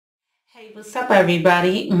Hey, what's up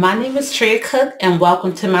everybody? My name is Treya Cook and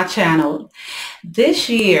welcome to my channel. This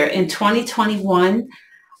year in 2021,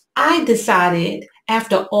 I decided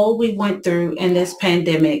after all we went through in this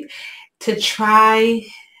pandemic to try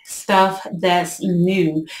stuff that's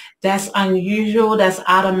new, that's unusual, that's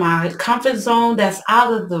out of my comfort zone, that's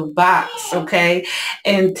out of the box, okay?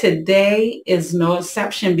 And today is no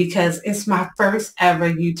exception because it's my first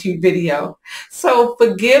ever YouTube video. So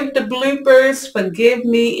forgive the bloopers, forgive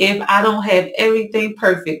me if I don't have everything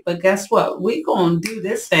perfect, but guess what? We're going to do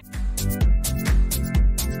this thing.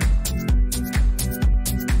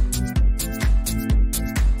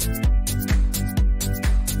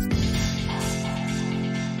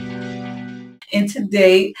 And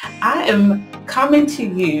today I am coming to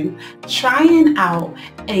you trying out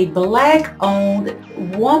a Black-owned,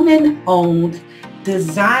 woman-owned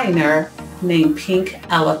designer named Pink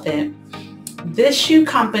Elephant. This shoe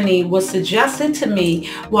company was suggested to me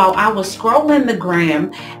while I was scrolling the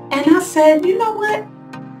gram, and I said, you know what?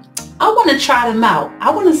 I want to try them out.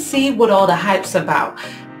 I want to see what all the hype's about.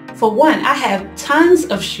 For one, I have tons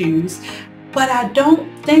of shoes, but I don't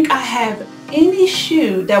think I have any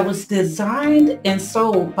shoe that was designed and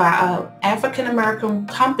sold by an African-American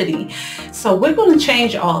company. So we're going to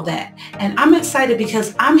change all that. And I'm excited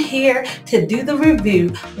because I'm here to do the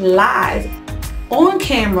review live on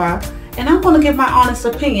camera, and I'm going to give my honest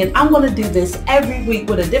opinion. I'm going to do this every week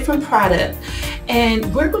with a different product,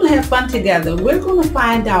 and we're going to have fun together. We're going to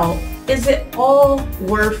find out, is it all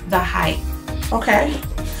worth the hype? Okay.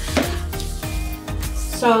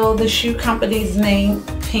 So the shoe company's name,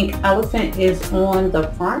 Pink Elephant, is on the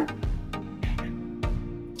front.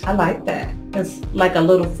 I like that. It's like a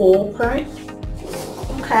little full print.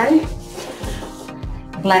 Okay.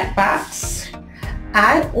 Black box.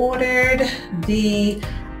 I ordered the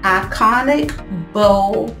iconic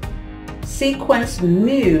bow sequence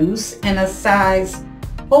Muse in a size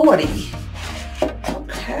 40.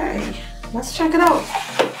 Okay, let's check it out.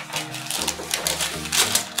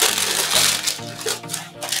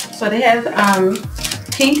 So they have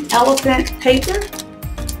Pink Elephant paper.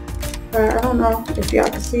 I don't know if y'all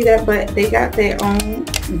can see that, but they got their own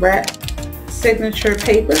wrap signature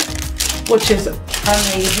paper, which is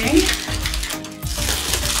amazing.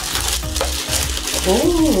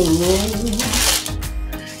 Ooh.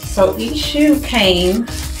 So each shoe came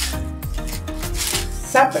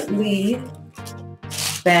separately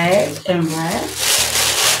bagged and wrapped.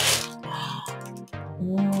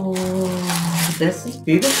 Ooh. This is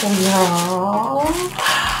beautiful, y'all.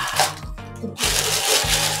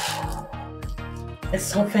 It's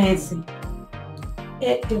so fancy.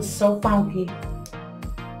 It is so funky.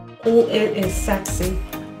 Oh, it is sexy.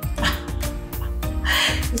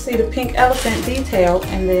 You see the Pink Elephant detail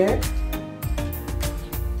in there.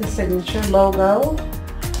 The signature logo.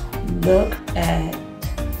 Look at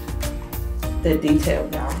the detail,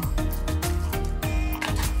 y'all.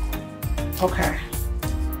 Okay.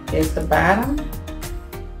 Here's the bottom.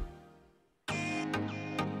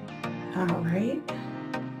 All right.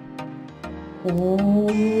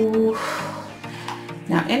 Ooh.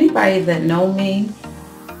 Now, anybody that know me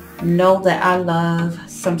know that I love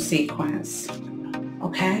some sequins.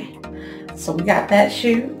 Okay. So we got that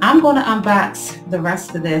shoe. I'm going to unbox the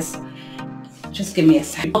rest of this. Just give me a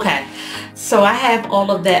second. Okay. So I have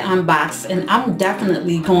all of that unboxed, and I'm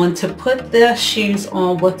definitely going to put the shoes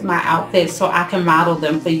on with my outfit so I can model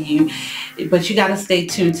them for you. But you got to stay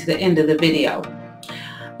tuned to the end of the video.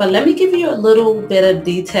 But let me give you a little bit of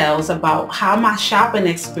details about how my shopping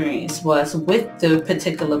experience was with the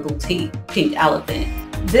particular boutique, Pink Elephant.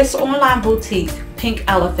 This online boutique, Pink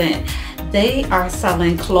Elephant, they are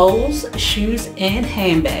selling clothes, shoes, and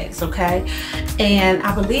handbags, okay? And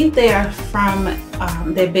I believe they're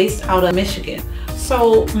based out of Michigan.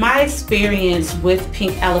 So my experience with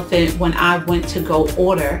Pink Elephant when I went to go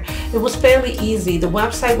order, it was fairly easy. The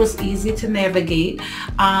website was easy to navigate.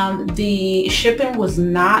 The shipping was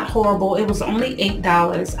not horrible. It was only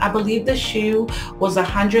 $8. I believe the shoe was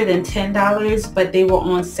 $110, but they were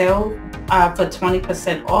on sale for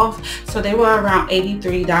 20% off. So they were around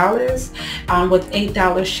 $83 with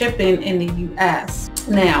 $8 shipping in the US.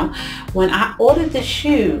 Now, when I ordered the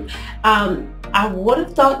shoe, I would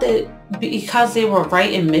have thought that because they were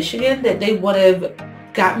right in Michigan that they would have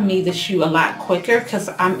gotten me the shoe a lot quicker because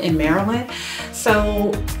I'm in Maryland.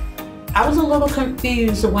 So I was a little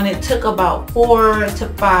confused when it took about 4 to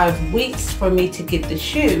 5 weeks for me to get the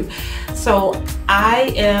shoe. So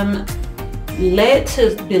I am led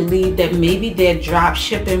to believe that maybe they're drop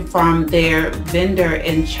shipping from their vendor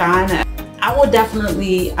in China. I would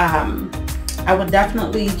definitely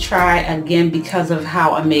try again because of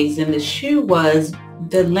how amazing the shoe was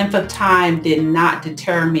the length of time did not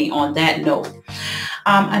deter me on that note.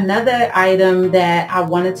 Another item that I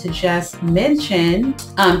wanted to just mention,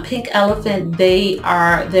 Pink Elephant,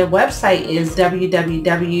 their website is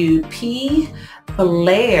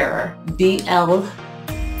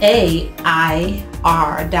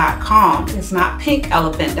www.pblair.com. It's not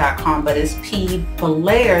pinkelephant.com, but it's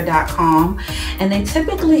pblair.com. And they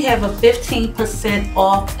typically have a 15%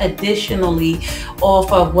 off additionally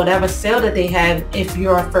off of whatever sale that they have if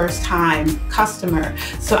you're a first time customer.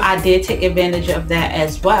 So I did take advantage of that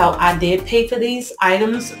as well. I did pay for these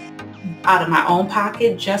items out of my own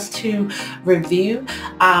pocket just to review,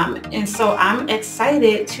 and so I'm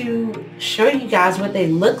excited to show you guys what they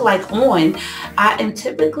look like on. I am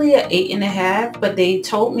typically an 8.5, but they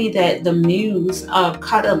told me that the mules are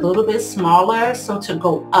cut a little bit smaller, so to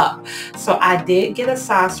go up. So I did get a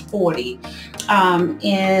size 40,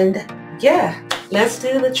 and yeah, let's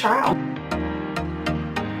do the trial.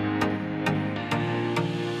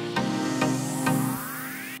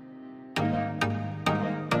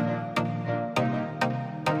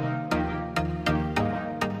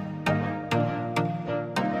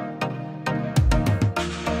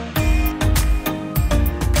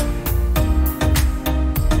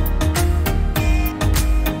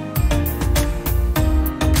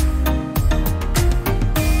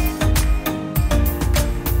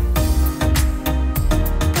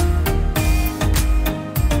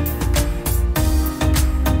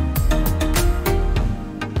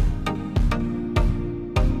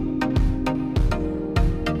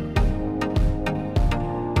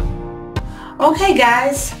 Okay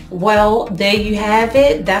guys, well, there you have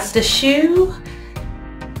it. That's the shoe.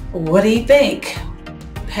 What do you think?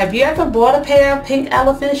 Have you ever bought a pair of Pink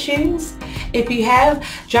Elephant shoes? If you have,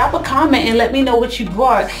 drop a comment and let me know what you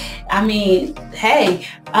bought. I mean, hey,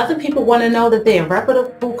 other people want to know that they're a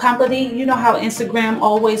reputable company. You know how Instagram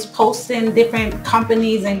always posting different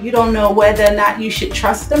companies and you don't know whether or not you should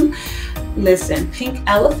trust them? Listen, Pink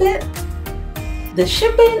Elephant, the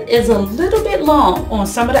shipping is a little bit long on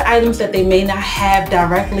some of the items that they may not have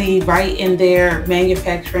directly right in their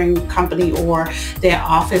manufacturing company or their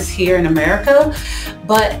office here in America.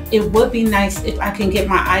 But it would be nice if I can get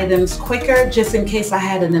my items quicker, just in case I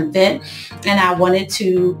had an event and I wanted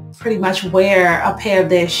to pretty much wear a pair of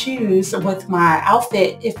their shoes with my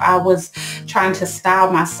outfit if I was trying to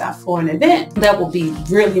style myself for an event. That would be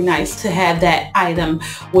really nice to have that item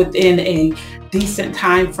within a decent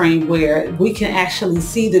time frame where we can actually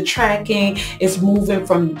see the tracking. It's moving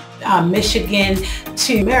from Michigan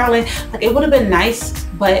to Maryland. Like, it would have been nice,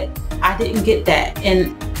 but I didn't get that.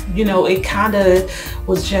 And you know, it kind of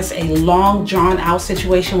was just a long drawn out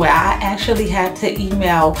situation where I actually had to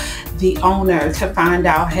email the owner to find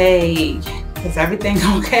out, hey, is everything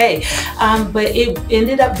okay? But it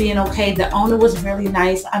ended up being okay. The owner was really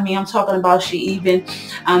nice. I mean, I'm talking about, she even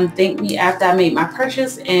thanked me after I made my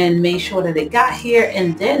purchase and made sure that it got here.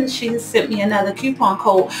 And then she sent me another coupon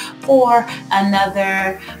code for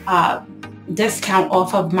another discount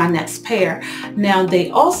off of my next pair. Now, they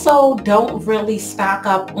also don't really stock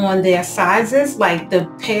up on their sizes. Like the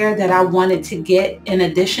pair that I wanted to get in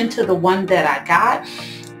addition to the one that I got,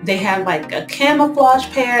 they had like a camouflage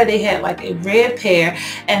pair, they had like a red pair,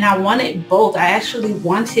 and I wanted both. I actually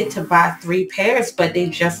wanted to buy 3 pairs, but they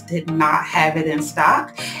just did not have it in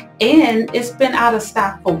stock. And it's been out of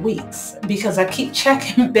stock for weeks because I keep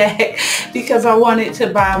checking back because I wanted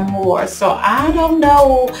to buy more. So I don't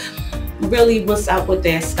know really what's up with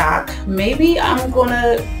their stock. Maybe I'm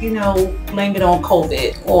gonna, you know, blame it on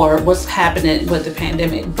COVID or what's happening with the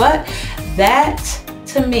pandemic. But that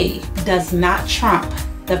to me does not trump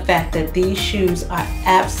the fact that these shoes are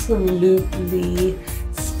absolutely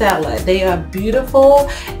stellar. They are beautiful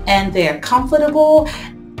and they're comfortable.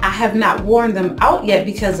 I have not worn them out yet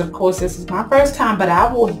because, of course, this is my first time, but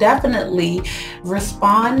I will definitely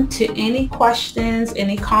respond to any questions,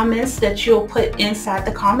 any comments that you'll put inside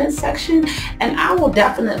the comment section, and I will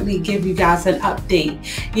definitely give you guys an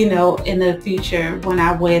update, you know, in the future when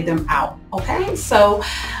I wear them out. Okay, so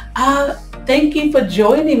thank you for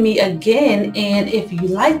joining me again, and if you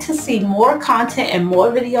like to see more content and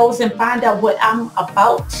more videos and find out what I'm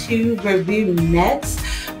about to review next,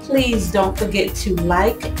 please don't forget to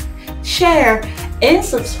like, share, and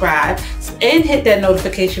subscribe, and hit that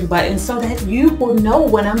notification button so that you will know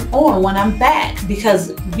when I'm on, when I'm back,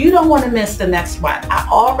 because you don't want to miss the next one. I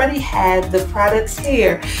already have the products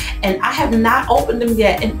here and I have not opened them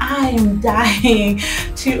yet, and I am dying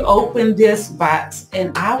to open this box,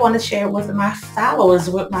 and I want to share it with my followers,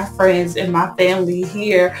 with my friends and my family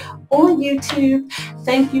here on YouTube.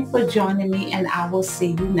 Thank you for joining me, and I will see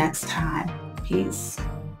you next time. Peace.